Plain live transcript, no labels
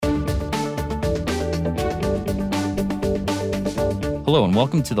Hello and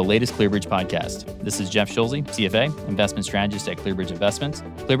welcome to the latest ClearBridge podcast. This is Jeff Schulze, CFA, investment strategist at ClearBridge Investments.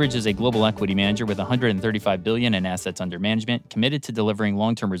 ClearBridge is a global equity manager with $135 billion in assets under management, committed to delivering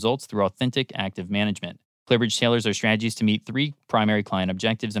long-term results through authentic, active management. ClearBridge tailors our strategies to meet three primary client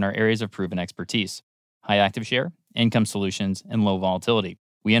objectives in our areas of proven expertise: high active share, income solutions, and low volatility.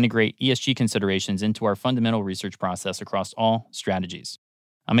 We integrate ESG considerations into our fundamental research process across all strategies.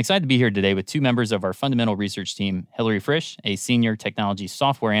 I'm excited to be here today with two members of our fundamental research team, Hillary Frisch, a senior technology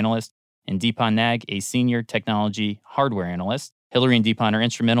software analyst, and Deepan Nag, a senior technology hardware analyst. Hillary and Deepan are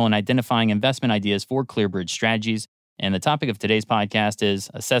instrumental in identifying investment ideas for ClearBridge strategies, and the topic of today's podcast is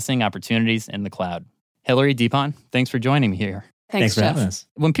assessing opportunities in the cloud. Hillary, Deepan, thanks for joining me here. Thanks for having us.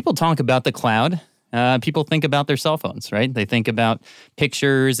 When people talk about the cloud, people think about their cell phones, right? They think about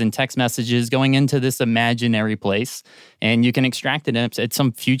pictures and text messages going into this imaginary place, and you can extract it at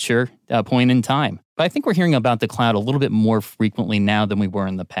some future point in time. But I think we're hearing about the cloud a little bit more frequently now than we were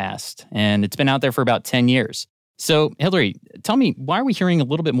in the past, and it's been out there for about 10 years. So, Hillary, tell me, why are we hearing a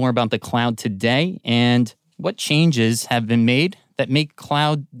little bit more about the cloud today, and what changes have been made that make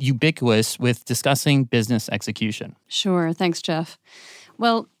cloud ubiquitous with discussing business execution? Sure. Thanks, Jeff.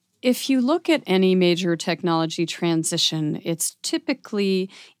 Well, if you look at any major technology transition, it's typically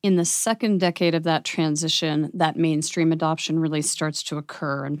in the second decade of that transition that mainstream adoption really starts to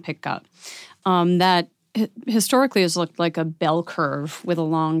occur and pick up. That historically has looked like a bell curve with a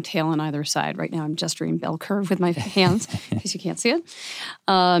long tail on either side. Right now I'm gesturing bell curve with my hands in case you can't see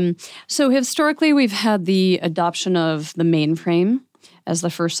it. So historically we've had the adoption of the mainframe as the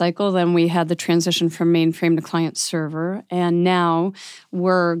first cycle. Then we had the transition from mainframe to client server. And now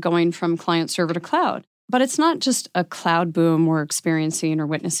we're going from client server to cloud. But it's not just a cloud boom we're experiencing or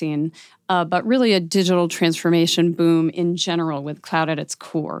witnessing, but really a digital transformation boom in general with cloud at its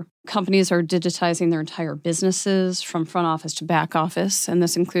core. Companies are digitizing their entire businesses from front office to back office. And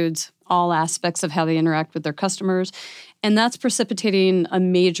this includes all aspects of how they interact with their customers. And that's precipitating a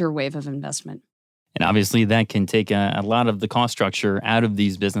major wave of investment. And obviously, that can take a lot of the cost structure out of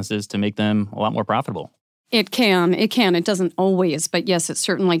these businesses to make them a lot more profitable. It can. It doesn't always, but yes, it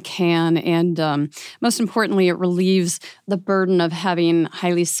certainly can. And most importantly, it relieves the burden of having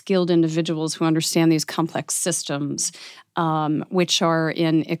highly skilled individuals who understand these complex systems, which are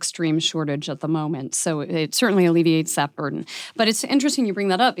in extreme shortage at the moment. So it certainly alleviates that burden. But it's interesting you bring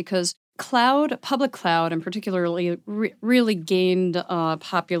that up because public cloud, and particularly really gained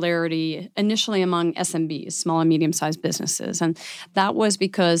popularity initially among SMBs, small and medium-sized businesses. And that was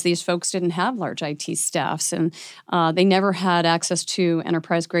because these folks didn't have large IT staffs, and they never had access to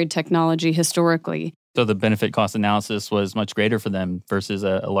enterprise-grade technology historically. So the benefit cost analysis was much greater for them versus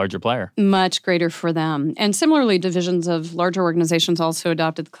a larger player. Much greater for them. And similarly, divisions of larger organizations also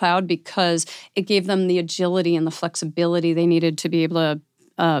adopted the cloud because it gave them the agility and the flexibility they needed to be able to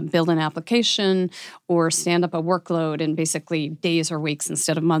build an application or stand up a workload in basically days or weeks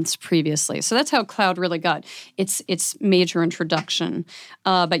instead of months previously. So that's how cloud really got its major introduction.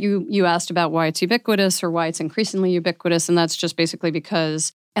 But you asked about why it's ubiquitous or why it's increasingly ubiquitous, and that's just basically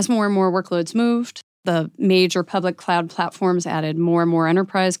because as more and more workloads moved, the major public cloud platforms added more and more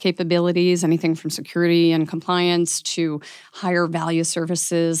enterprise capabilities, anything from security and compliance to higher value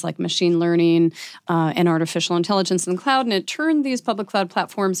services like machine learning and artificial intelligence in the cloud. And it turned these public cloud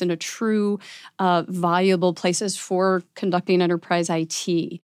platforms into true valuable places for conducting enterprise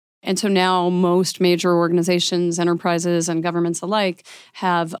IT. And so now most major organizations, enterprises, and governments alike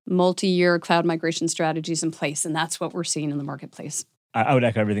have multi-year cloud migration strategies in place. And that's what we're seeing in the marketplace. I would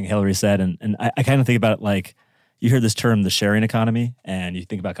echo everything Hillary said, and I kind of think about it like you hear this term, the sharing economy, and you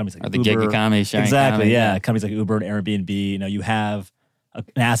think about companies like the Uber. Gig economy, sharing exactly, economy, yeah. Companies like Uber and Airbnb, you have an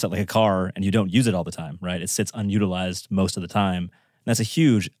asset like a car, and you don't use it all the time, right? It sits unutilized most of the time. And that's a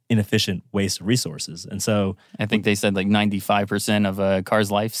huge, inefficient waste of resources. And so I think they said like 95% of a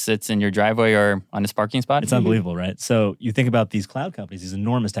car's life sits in your driveway or on its parking spot. It's unbelievable, right? So you think about these cloud companies, these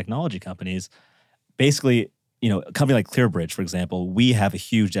enormous technology companies, basically, a company like ClearBridge, for example, we have a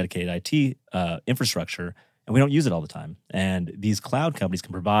huge dedicated IT infrastructure, and we don't use it all the time. And these cloud companies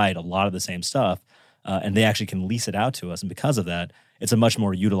can provide a lot of the same stuff, and they actually can lease it out to us. And because of that, it's a much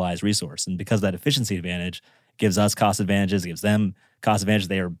more utilized resource. And because of that efficiency advantage gives us cost advantages, it gives them cost advantage.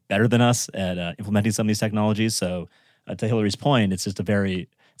 They are better than us at implementing some of these technologies. So to Hillary's point, it's a very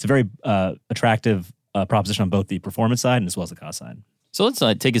attractive proposition on both the performance side and as well as the cost side. So let's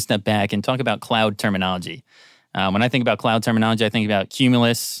take a step back and talk about cloud terminology. When I think about cloud terminology, I think about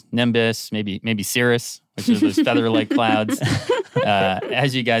Cumulus, Nimbus, maybe Cirrus, which are those feather-like clouds.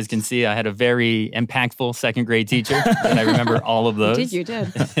 As you guys can see, I had a very impactful second grade teacher, and I remember all of those. You did.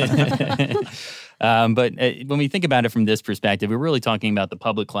 But when we think about it from this perspective, we're really talking about the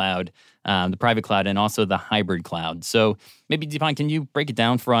public cloud, the private cloud, and also the hybrid cloud. So maybe, Deepan, can you break it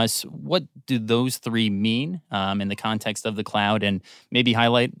down for us? What do those three mean in the context of the cloud, and maybe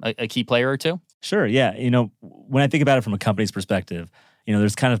highlight a key player or two? Sure. Yeah. When I think about it from a company's perspective,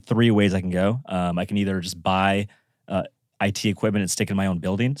 there's kind of three ways I can go. I can either just buy IT equipment and stick it in my own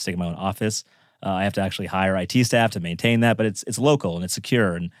building, stick it in my own office. I have to actually hire IT staff to maintain that, but it's local and it's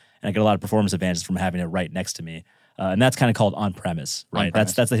secure, and I get a lot of performance advantages from having it right next to me. And that's kind of called on-premise, right?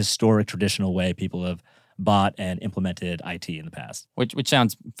 On-premise. That's the historic, traditional way people have bought and implemented IT in the past. Which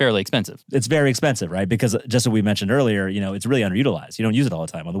sounds fairly expensive. It's very expensive, right? Because just as we mentioned earlier, it's really underutilized. You don't use it all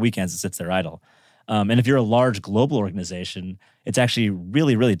the time. On the weekends, it sits there idle. And if you're a large global organization, it's actually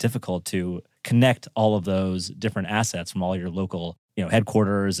really, really difficult to connect all of those different assets from all your local,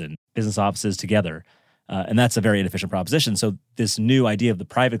 headquarters and business offices together. And that's a very inefficient proposition. So this new idea of the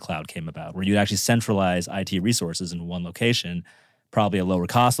private cloud came about, where you'd actually centralize IT resources in one location, probably a lower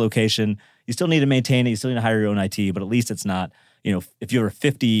cost location. You still need to maintain it. You still need to hire your own IT, but at least it's not, if you have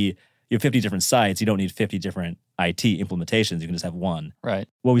 50 different sites, you don't need 50 different IT implementations. You can just have one. Right.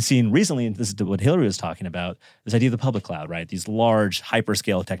 What we've seen recently, and this is what Hillary was talking about, this idea of the public cloud, right? These large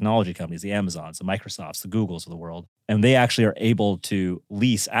hyperscale technology companies, the Amazons, the Microsofts, the Googles of the world, and they actually are able to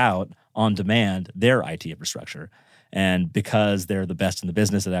lease out on demand their IT infrastructure. And because they're the best in the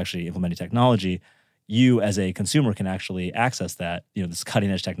business at actually implementing technology, you as a consumer can actually access that, this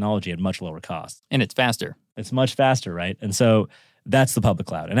cutting edge technology at much lower cost. And it's faster. It's much faster, right? And so that's the public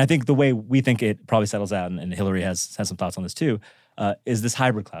cloud. And I think the way we think it probably settles out, and Hillary has some thoughts on this too, is this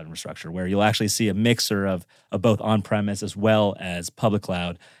hybrid cloud infrastructure, where you'll actually see a mixer of both on-premise as well as public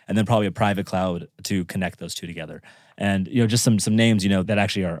cloud, and then probably a private cloud to connect those two together. And just some names that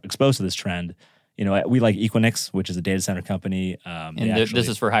actually are exposed to this trend. We like Equinix, which is a data center company. This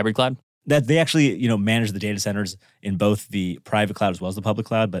is for hybrid cloud? That they actually, manage the data centers in both the private cloud as well as the public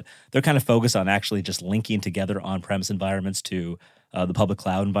cloud, but they're kind of focused on actually just linking together on-premise environments to the public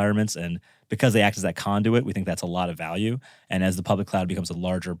cloud environments. And because they act as that conduit, we think that's a lot of value. And as the public cloud becomes a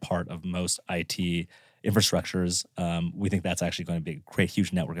larger part of most IT infrastructures, we think that's actually going to create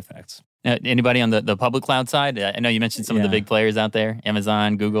huge network effects. Anybody on the public cloud side? I know you mentioned some of the big players out there,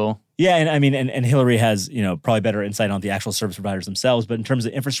 Amazon, Google. Yeah, and I mean, and Hillary has, probably better insight on the actual service providers themselves, but in terms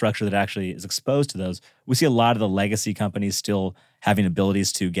of infrastructure that actually is exposed to those, we see a lot of the legacy companies still having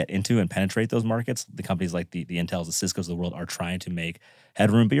abilities to get into and penetrate those markets. The companies like the Intels, the Ciscos of the world are trying to make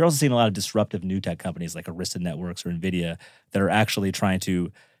headroom, but you're also seeing a lot of disruptive new tech companies like Arista Networks or NVIDIA that are actually trying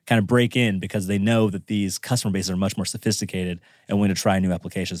to kind of break in because they know that these customer bases are much more sophisticated and willing to try new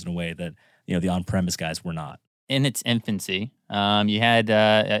applications in a way that, the on-premise guys were not. In its infancy, you had,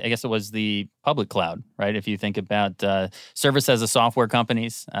 I guess it was the public cloud, right? If you think about service as a software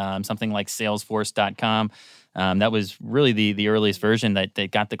companies, something like Salesforce.com, that was really the earliest version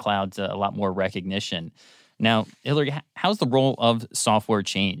that got the cloud a lot more recognition. Now, Hillary, how's the role of software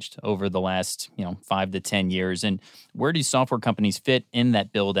changed over the last 5 to 10 years? And where do software companies fit in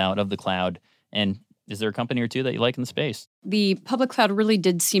that build out of the cloud? And is there a company or two that you like in the space? The public cloud really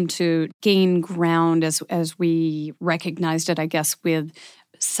did seem to gain ground as we recognized it, I guess, with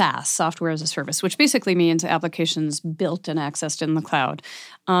SaaS, software as a service, which basically means applications built and accessed in the cloud.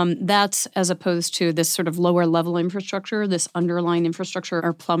 That's as opposed to this sort of lower level infrastructure, this underlying infrastructure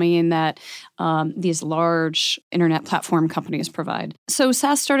or plumbing that these large internet platform companies provide. So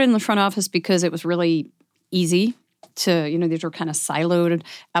SaaS started in the front office because it was really easy to, these were kind of siloed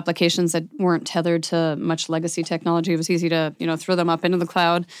applications that weren't tethered to much legacy technology. It was easy to, throw them up into the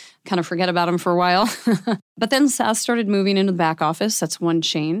cloud, kind of forget about them for a while. But then SaaS started moving into the back office. That's one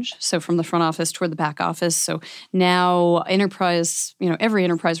change. So from the front office toward the back office. So now enterprise, every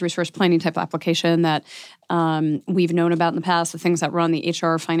enterprise resource planning type application that we've known about in the past, the things that run the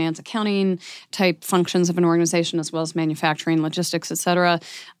HR, finance, accounting type functions of an organization, as well as manufacturing, logistics, et cetera,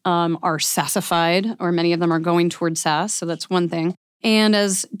 are SaaSified, or many of them are going towards SaaS. So that's one thing. And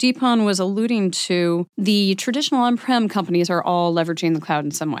as Deepan was alluding to, the traditional on-prem companies are all leveraging the cloud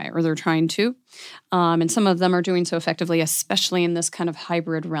in some way, or they're trying to. And some of them are doing so effectively, especially in this kind of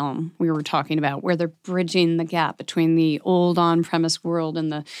hybrid realm we were talking about, where they're bridging the gap between the old on-premise world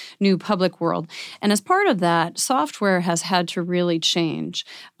and the new public world. And as part of that, software has had to really change.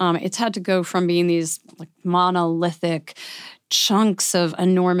 It's had to go from being these monolithic chunks of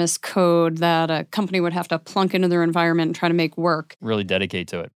enormous code that a company would have to plunk into their environment and try to make work. Really dedicate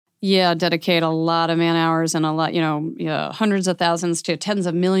to it. dedicate a lot of man hours and a lot, hundreds of thousands to tens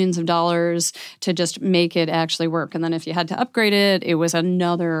of millions of dollars to just make it actually work. And then if you had to upgrade it, it was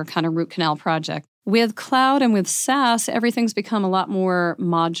another kind of root canal project. With cloud and with SaaS, everything's become a lot more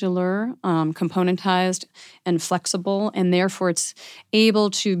modular, componentized, and flexible, and therefore it's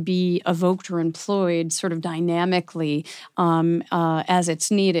able to be evoked or employed sort of dynamically as it's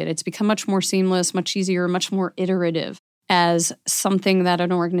needed. It's become much more seamless, much easier, much more iterative as something that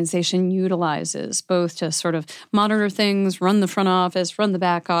an organization utilizes, both to sort of monitor things, run the front office, run the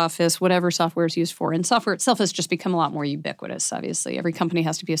back office, whatever software is used for. And software itself has just become a lot more ubiquitous, obviously. Every company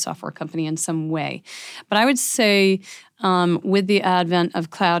has to be a software company in some way. But I would say with the advent of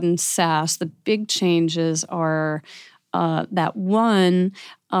cloud and SaaS, the big changes are that one,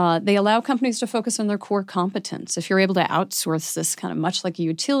 they allow companies to focus on their core competence. If you're able to outsource this kind of much like a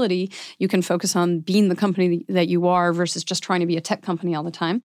utility, you can focus on being the company that you are versus just trying to be a tech company all the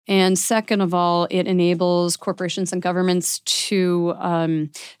time. And second of all, it enables corporations and governments to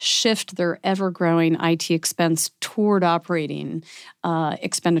shift their ever-growing IT expense toward operating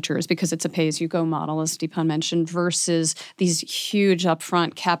expenditures because it's a pay-as-you-go model, as Deepan mentioned, versus these huge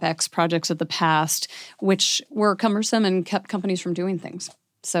upfront CapEx projects of the past, which were cumbersome and kept companies from doing things.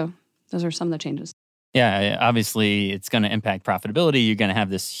 So those are some of the changes. Yeah, obviously it's going to impact profitability. You're going to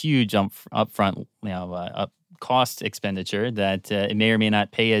have this huge upfront cost expenditure that it may or may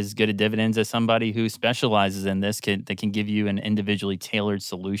not pay as good a dividends as somebody who specializes in this that can give you an individually tailored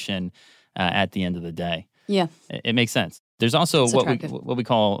solution at the end of the day. Yeah. It makes sense. There's also what we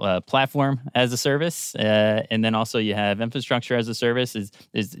call platform as a service, and then also you have infrastructure as a service. Is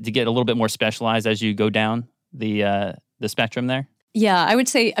to get a little bit more specialized as you go down the spectrum there? Yeah, I would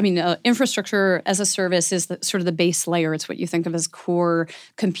say, infrastructure as a service is sort of the base layer. It's what you think of as core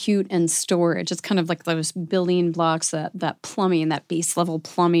compute and storage. It's kind of like those building blocks, that plumbing, that base level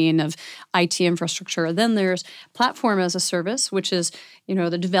plumbing of IT infrastructure. Then there's platform as a service, which is,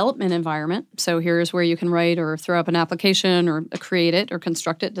 the development environment. So here's where you can write or throw up an application or create it or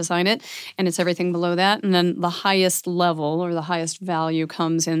construct it, design it, and it's everything below that. And then the highest level or the highest value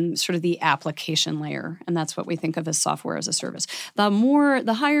comes in sort of the application layer, and that's what we think of as software as a service.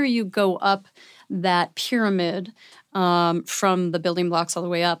 The higher you go up that pyramid from the building blocks all the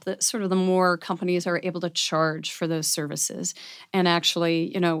way up, the more companies are able to charge for those services. And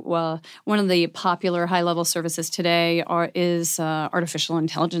actually, one of the popular high-level services today is artificial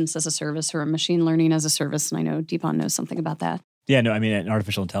intelligence as a service or machine learning as a service. And I know Deepan knows something about that. Yeah, no,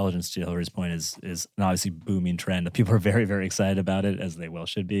 artificial intelligence, to Hillary's point, is an obviously booming trend. People are very, very excited about it, as they well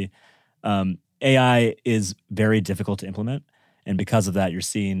should be. AI is very difficult to implement. And because of that, you're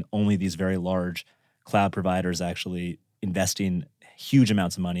seeing only these very large cloud providers actually investing huge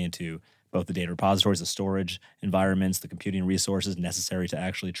amounts of money into both the data repositories, the storage environments, the computing resources necessary to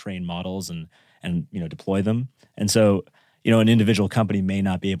actually train models and deploy them. And so, an individual company may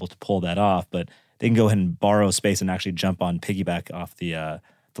not be able to pull that off, but they can go ahead and borrow space and actually piggyback off the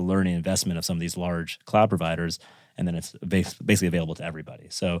learning investment of some of these large cloud providers, and then it's basically available to everybody.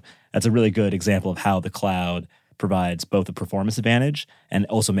 So that's a really good example of how the cloud provides both a performance advantage and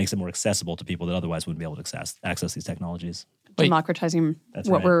also makes it more accessible to people that otherwise wouldn't be able to access these technologies. Democratizing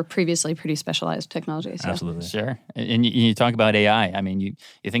what were previously pretty specialized technologies. Absolutely. Yeah. Sure. And you talk about AI. You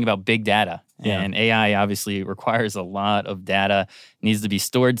think about big data. Yeah. And AI obviously requires a lot of data, needs to be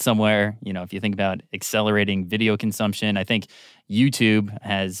stored somewhere. If you think about accelerating video consumption, I think YouTube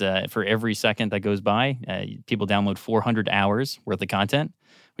has, for every second that goes by, people download 400 hours worth of content,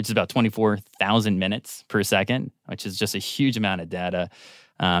 which is about 24,000 minutes per second, which is just a huge amount of data.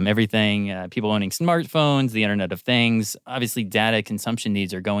 Everything, people owning smartphones, the Internet of Things, obviously data consumption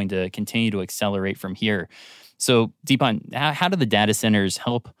needs are going to continue to accelerate from here. So Deepan, how do the data centers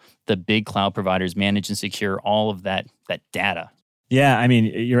help the big cloud providers manage and secure all of that data? Yeah,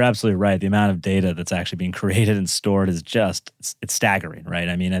 you're absolutely right. The amount of data that's actually being created and stored is it's staggering, right?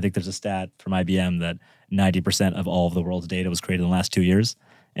 I think there's a stat from IBM that 90% of all of the world's data was created in the last 2 years.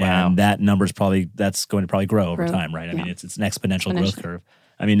 Wow. And that number's that's going to probably grow over time, right? It's an exponential growth curve.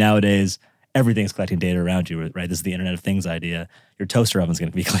 Nowadays, everything's collecting data around you, right? This is the Internet of Things idea. Your toaster oven's going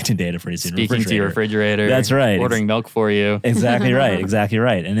to be collecting data pretty soon. Speaking to your refrigerator. That's right. Ordering milk for you. Exactly right. Exactly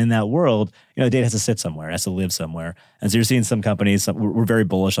right. And in that world, the data has to sit somewhere. It has to live somewhere. And so you're seeing some companies, we're very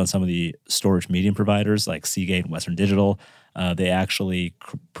bullish on some of the storage medium providers like Seagate and Western Digital. They actually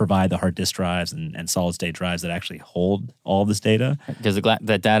provide the hard disk drives and solid state drives that actually hold all of this data. Because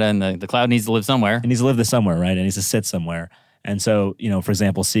that data in the cloud needs to live somewhere. It needs to live somewhere, right? It needs to sit somewhere. And so, for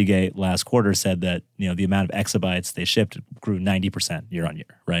example, Seagate last quarter said that, the amount of exabytes they shipped grew 90% year on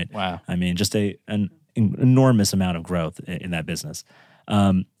year, right? Wow. Just an enormous amount of growth in that business.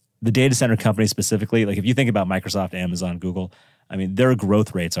 the data center companies specifically, like if you think about Microsoft, Amazon, Google, I mean, their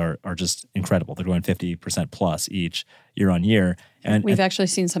growth rates are just incredible. They're going 50% plus each year on year. And we've actually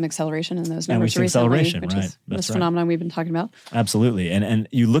seen some acceleration in those numbers and we've seen recently, acceleration, which right? is this phenomenon we've been talking about. Absolutely. And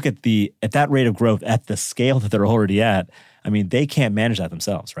you look at that rate of growth at the scale that they're already at, I mean, they can't manage that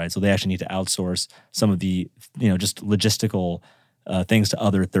themselves, right? So they actually need to outsource some of the, just logistical things to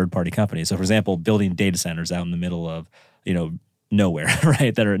other third-party companies. So for example, building data centers out in the middle of, nowhere,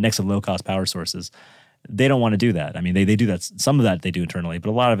 right? That are next to low-cost power sources. They don't want to do that. I mean, they do that. Some of that they do internally, but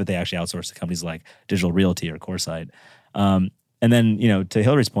a lot of it they actually outsource to companies like Digital Realty or CoreSite. And then, to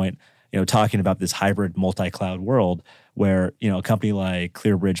Hillary's point, talking about this hybrid multi-cloud world where, a company like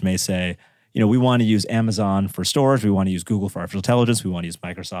ClearBridge may say, we want to use Amazon for storage, we want to use Google for artificial intelligence, we want to use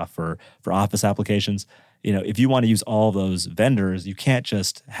Microsoft for office applications. If you want to use all those vendors, you can't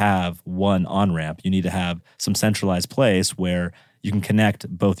just have one on-ramp. You need to have some centralized place where you can connect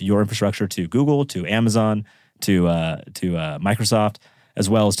both your infrastructure to Google, to Amazon, to Microsoft, as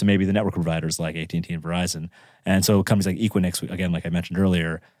well as to maybe the network providers like AT&T and Verizon. And so companies like Equinix, again, like I mentioned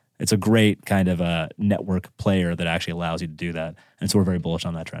earlier, it's a great kind of a network player that actually allows you to do that. And so we're very bullish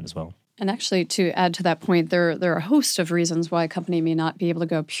on that trend as well. And actually, to add to that point, there are a host of reasons why a company may not be able to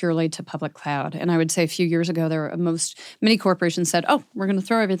go purely to public cloud. And I would say a few years ago, many corporations said, "Oh, we're going to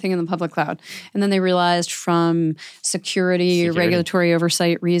throw everything in the public cloud," and then they realized from security, regulatory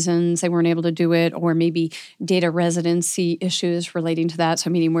oversight reasons they weren't able to do it, or maybe data residency issues relating to that.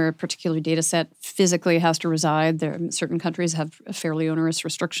 So, meaning where a particular data set physically has to reside. Certain countries have fairly onerous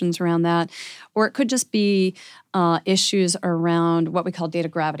restrictions around that, or it could just be issues around what we call data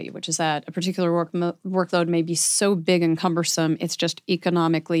gravity, which is that a particular workload may be so big and cumbersome, it's just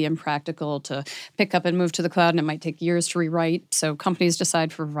economically impractical to pick up and move to the cloud, and it might take years to rewrite. So companies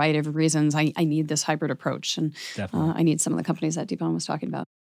decide for a variety of reasons, I need this hybrid approach, and I need some of the companies that Deepan was talking about.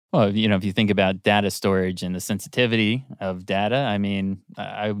 Well, if you think about data storage and the sensitivity of data, I mean,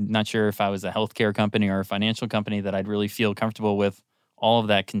 I'm not sure if I was a healthcare company or a financial company that I'd really feel comfortable with all of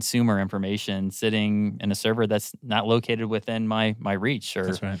that consumer information sitting in a server that's not located within my reach or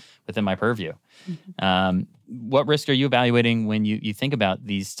within my purview. Mm-hmm. What risk are you evaluating when you think about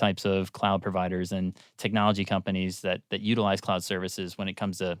these types of cloud providers and technology companies that utilize cloud services when it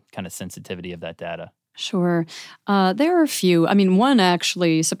comes to kind of sensitivity of that data? Sure. There are a few. I mean, one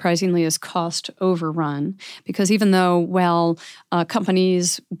actually, surprisingly, is cost overrun, because even though,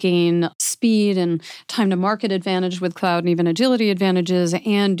 companies gain speed and time to market advantage with cloud and even agility advantages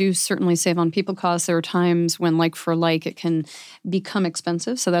and do certainly save on people costs, there are times when, like for like, it can become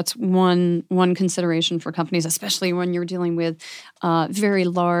expensive. So that's one consideration for companies, especially when you're dealing with very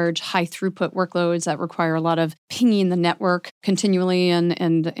large, high throughput workloads that require a lot of pinging the network continually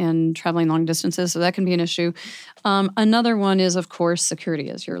and traveling long distances. So that can be an issue. Another one is, of course, security,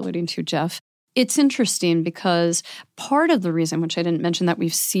 as you're alluding to, Jeff. It's interesting because part of the reason, which I didn't mention, that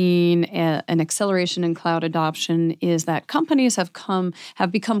we've seen an acceleration in cloud adoption is that companies have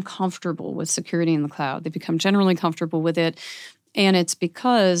become comfortable with security in the cloud. They've become generally comfortable with it. And it's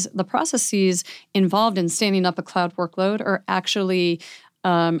because the processes involved in standing up a cloud workload are actually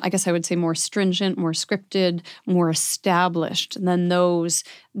I guess I would say more stringent, more scripted, more established than those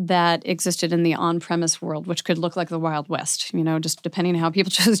that existed in the on-premise world, which could look like the Wild West, just depending on how people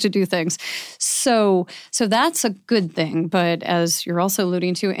chose to do things. So that's a good thing. But as you're also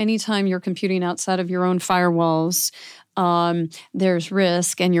alluding to, anytime you're computing outside of your own firewalls, there's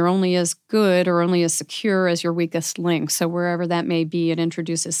risk, and you're only as good or only as secure as your weakest link. So wherever that may be, it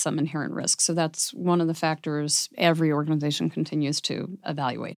introduces some inherent risk. So that's one of the factors every organization continues to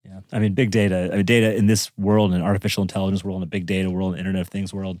evaluate. Yeah, I mean, big data. Data in this world, an artificial intelligence world, in a big data world, an Internet of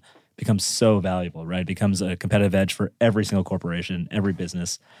Things world, becomes so valuable, right? It becomes a competitive edge for every single corporation, every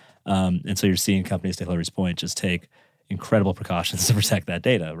business. And so you're seeing companies, to Hillary's point, just take incredible precautions to protect that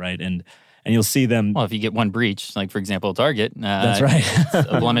data, right? And you'll see them. Well, if you get one breach, like for example, Target, that's right, it's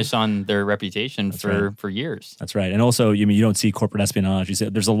a blemish on their reputation for years. That's right. And also, you don't see corporate espionage. You see,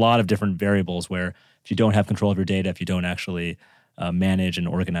 there's a lot of different variables where if you don't have control of your data, if you don't actually manage and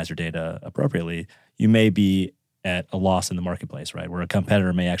organize your data appropriately, you may be at a loss in the marketplace, right? Where a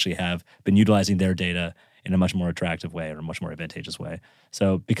competitor may actually have been utilizing their data in a much more attractive way or a much more advantageous way.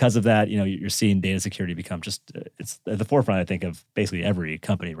 So because of that, you're seeing data security become it's at the forefront, I think, of basically every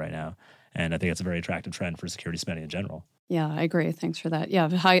company right now. And I think it's a very attractive trend for security spending in general. Yeah, I agree. Thanks for that. Yeah,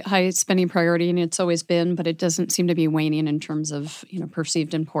 high spending priority, and it's always been, but it doesn't seem to be waning in terms of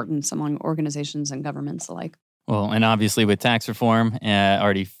perceived importance among organizations and governments alike. Well, and obviously with tax reform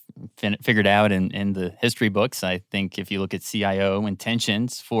already figured out in the history books. I think if you look at CIO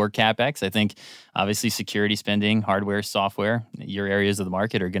intentions for CapEx, I think obviously security spending, hardware, software, your areas of the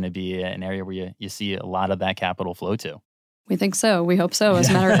market are going to be an area where you see a lot of that capital flow to. We think so. We hope so. As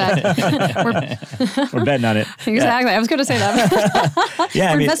a matter of fact, we're betting on it. Exactly. Yeah. I was going to say that.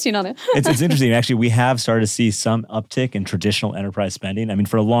 Yeah, we're investing on it. It's interesting. Actually, we have started to see some uptick in traditional enterprise spending. I mean,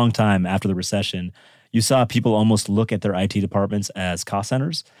 for a long time after the recession, you saw people almost look at their IT departments as cost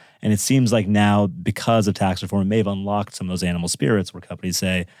centers. And it seems like now, because of tax reform, it may have unlocked some of those animal spirits where companies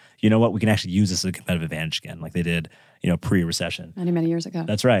say, you know what, we can actually use this as a competitive advantage again, like they did, pre-recession. Many years ago.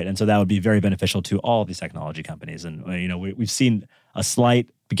 That's right. And so that would be very beneficial to all of these technology companies. And, we've seen a slight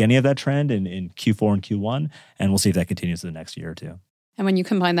beginning of that trend in Q4 and Q1, and we'll see if that continues the next year or two. And when you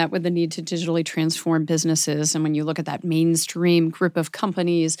combine that with the need to digitally transform businesses, and when you look at that mainstream group of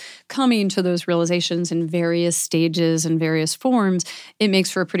companies coming to those realizations in various stages and various forms, it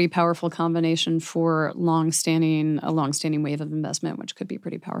makes for a pretty powerful combination for a long-standing wave of investment, which could be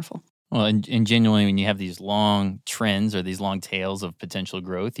pretty powerful. Well, and genuinely, when you have these long trends or these long tails of potential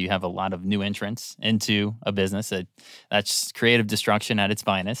growth, you have a lot of new entrants into a business. That's creative destruction at its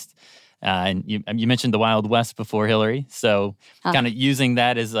finest. And you mentioned the Wild West before, Hillary. So kind of using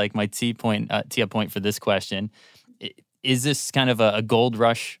that as like my tee up point for this question. Is this kind of a gold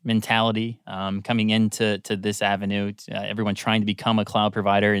rush mentality coming into this avenue? Everyone trying to become a cloud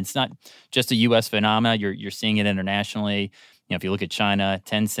provider. It's not just a U.S. phenomena. You're seeing it internationally. If you look at China,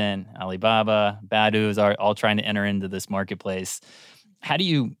 Tencent, Alibaba, Baidu are all trying to enter into this marketplace. How do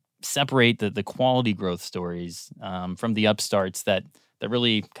you separate the quality growth stories from the upstarts that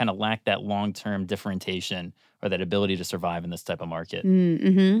really kind of lack that long-term differentiation or that ability to survive in this type of market?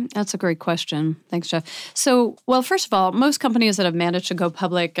 Mm-hmm. That's a great question. Thanks, Jeff. So, well, first of all, most companies that have managed to go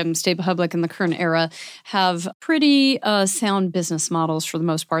public and stay public in the current era have pretty sound business models for the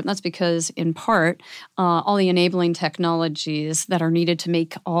most part. And that's because, in part, all the enabling technologies that are needed to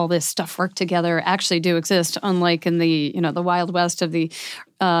make all this stuff work together actually do exist, unlike in the Wild West of the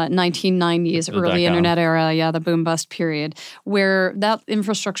 1990s, early internet era, the boom bust period, where that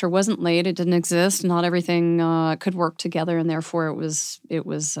infrastructure wasn't laid, it didn't exist, not everything could work together, and therefore it was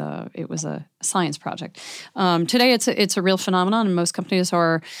a science project. Today, it's a real phenomenon, and most companies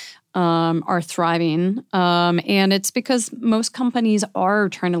are thriving, and it's because most companies are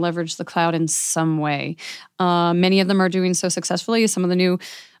trying to leverage the cloud in some way. Many of them are doing so successfully. Some of the new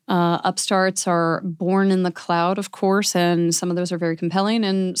upstarts are born in the cloud, of course, and some of those are very compelling,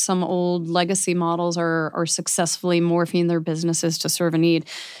 and some old legacy models are successfully morphing their businesses to serve a need.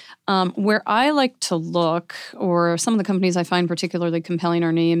 Where I like to look, or some of the companies I find particularly compelling,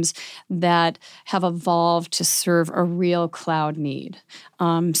 are names that have evolved to serve a real cloud need,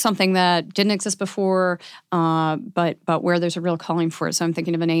 something that didn't exist before, but where there's a real calling for it. So I'm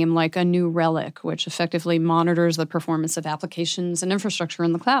thinking of a name like a New Relic, which effectively monitors the performance of applications and infrastructure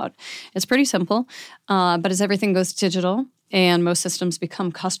in the cloud. It's pretty simple, but as everything goes digital, and most systems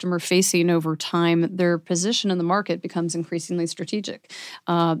become customer-facing over time, their position in the market becomes increasingly strategic.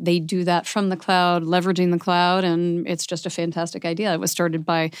 They do that from the cloud, leveraging the cloud, and it's just a fantastic idea. It was started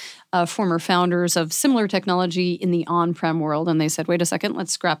by former founders of similar technology in the on-prem world, and they said, wait a second,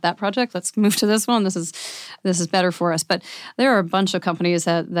 let's scrap that project. Let's move to this one. This is better for us. But there are a bunch of companies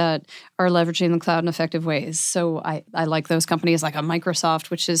that are leveraging the cloud in effective ways. So I like those companies like a Microsoft,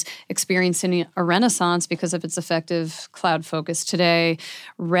 which is experiencing a renaissance because of its effective cloud focus today.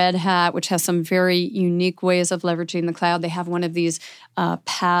 Red Hat, which has some very unique ways of leveraging the cloud. They have one of these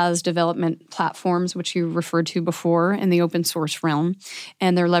PaaS development platforms, which you referred to before in the open source realm.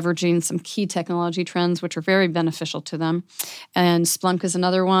 And they're leveraging some key technology trends, which are very beneficial to them. And Splunk is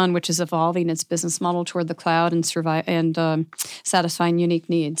another one, which is evolving its business model toward the cloud and satisfying unique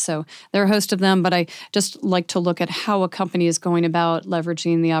needs. So there are a host of them, but I just like to look at how a company is going about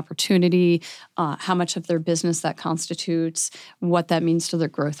leveraging the opportunity, how much of their business that constitutes, what that means to their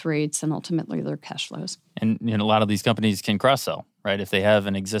growth rates, and ultimately their cash flows. And a lot of these companies can cross-sell, right? If they have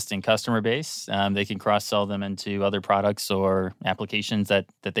an existing customer base, they can cross-sell them into other products or applications that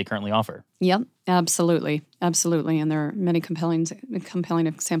they currently offer. Yep, absolutely. And there are many compelling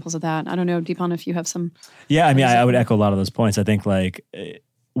examples of that. I don't know, Deepan, if you have some. Yeah, I mean, I would echo a lot of those points. I think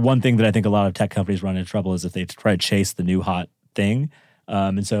one thing that I think a lot of tech companies run into trouble is if they try to chase the new hot thing.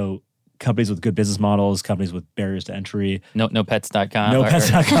 And so companies with good business models, companies with barriers to entry. NoPets.com.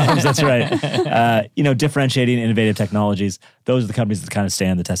 NoPets.com, that's right. Differentiating innovative technologies. Those are the companies that kind of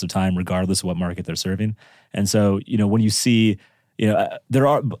stand the test of time regardless of what market they're serving. And so, when you see,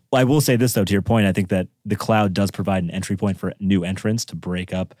 I will say this though, to your point, I think that the cloud does provide an entry point for new entrants to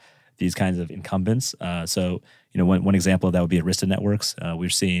break up these kinds of incumbents. So, one example of that would be Arista Networks.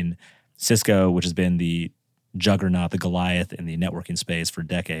 We've seen Cisco, which has been the juggernaut, the Goliath in the networking space for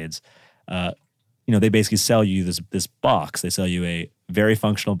decades. They basically sell you this box. They sell you a very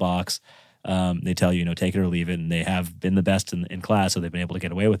functional box. They tell you, take it or leave it, and they have been the best in class, so they've been able to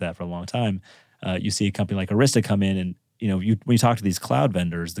get away with that for a long time. You see a company like Arista come in, and when you talk to these cloud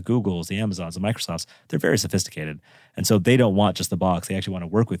vendors, the Googles, the Amazons, the Microsofts, they're very sophisticated, and so they don't want just the box. They actually want to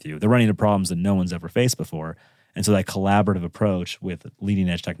work with you. They're running into problems that no one's ever faced before. And so that collaborative approach with leading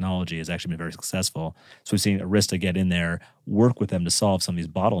edge technology has actually been very successful. So we've seen Arista get in there, work with them to solve some of these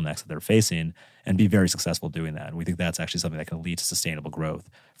bottlenecks that they're facing, and be very successful doing that. And we think that's actually something that can lead to sustainable growth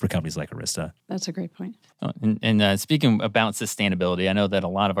for companies like Arista. That's a great point. And speaking about sustainability, I know that a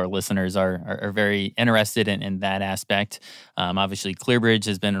lot of our listeners are very interested in that aspect. Obviously, ClearBridge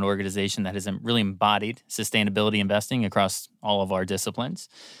has been an organization that has really embodied sustainability investing across all of our disciplines.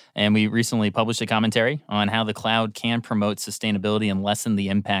 And we recently published a commentary on how the cloud can promote sustainability and lessen the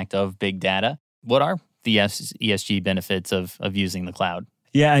impact of big data. What are the ESG benefits of using the cloud?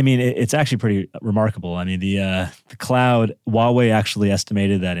 Yeah, it's actually pretty remarkable. The cloud, Huawei actually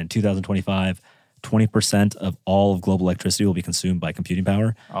estimated that in 2025, 20% of all of global electricity will be consumed by computing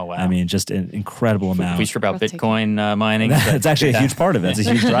power. Oh, wow. Just an incredible amount. If we strip out Bitcoin mining. It's actually a huge part of it. It's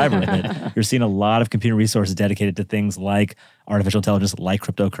a huge driver of it. You're seeing a lot of computing resources dedicated to things like artificial intelligence, like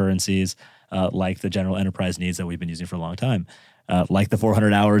cryptocurrencies, like the general enterprise needs that we've been using for a long time. Like the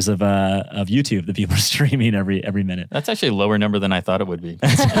 400 hours of YouTube that people are streaming every minute. That's actually a lower number than I thought it would be.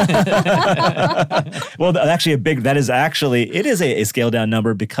 Well, it is a scaled down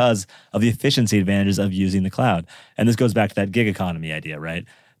number because of the efficiency advantages of using the cloud. And this goes back to that gig economy idea, right?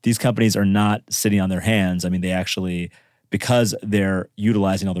 These companies are not sitting on their hands. They actually, because they're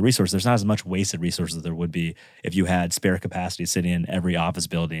utilizing all the resources, there's not as much wasted resources as there would be if you had spare capacity sitting in every office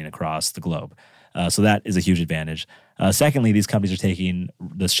building across the globe. So that is a huge advantage. Secondly, these companies are taking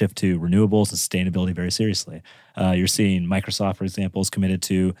the shift to renewables and sustainability very seriously. You're seeing Microsoft, for example, is committed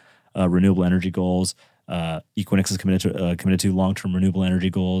to renewable energy goals. Equinix is committed to long-term renewable energy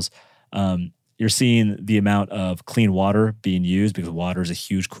goals. You're seeing the amount of clean water being used because water is a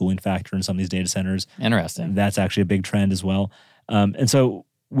huge cooling factor in some of these data centers. Interesting. That's actually a big trend as well. And so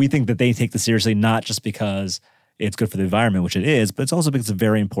we think that they take this seriously, not just because it's good for the environment, which it is, but it's also because it's a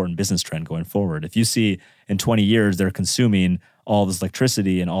very important business trend going forward. If you see in 20 years they're consuming all this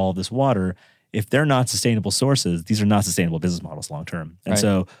electricity and all this water, if they're not sustainable sources, these are not sustainable business models long term. And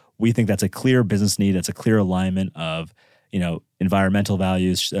so we think that's a clear business need. That's a clear alignment of environmental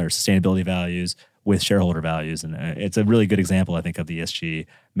values or sustainability values with shareholder values. And it's a really good example, I think, of the ESG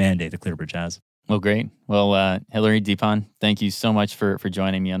mandate that ClearBridge has. Well, great. Well, Hillary, Deepan, thank you so much for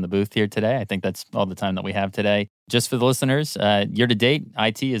joining me on the booth here today. I think that's all the time that we have today. Just for the listeners, year to date,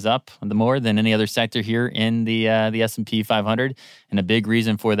 IT is up more than any other sector here in the S&P 500. And a big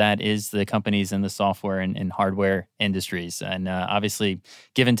reason for that is the companies in the software and hardware industries. And obviously,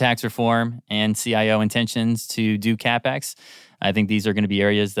 given tax reform and CIO intentions to do CapEx, I think these are going to be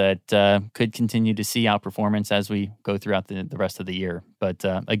areas that could continue to see outperformance as we go throughout the rest of the year. But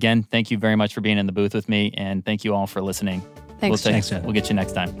again, thank you very much for being in the booth with me, and thank you all for listening. Thanks, We'll get you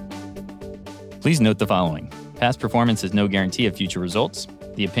next time. Please note the following. Past performance is no guarantee of future results.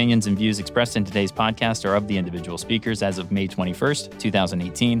 The opinions and views expressed in today's podcast are of the individual speakers as of May 21st,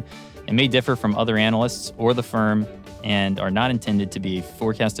 2018, and may differ from other analysts or the firm and are not intended to be a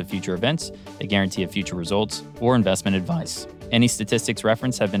forecast of future events, a guarantee of future results, or investment advice. Any statistics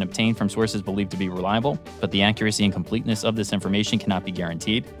referenced have been obtained from sources believed to be reliable, but the accuracy and completeness of this information cannot be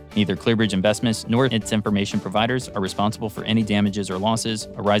guaranteed. Neither ClearBridge Investments nor its information providers are responsible for any damages or losses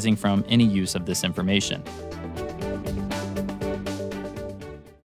arising from any use of this information.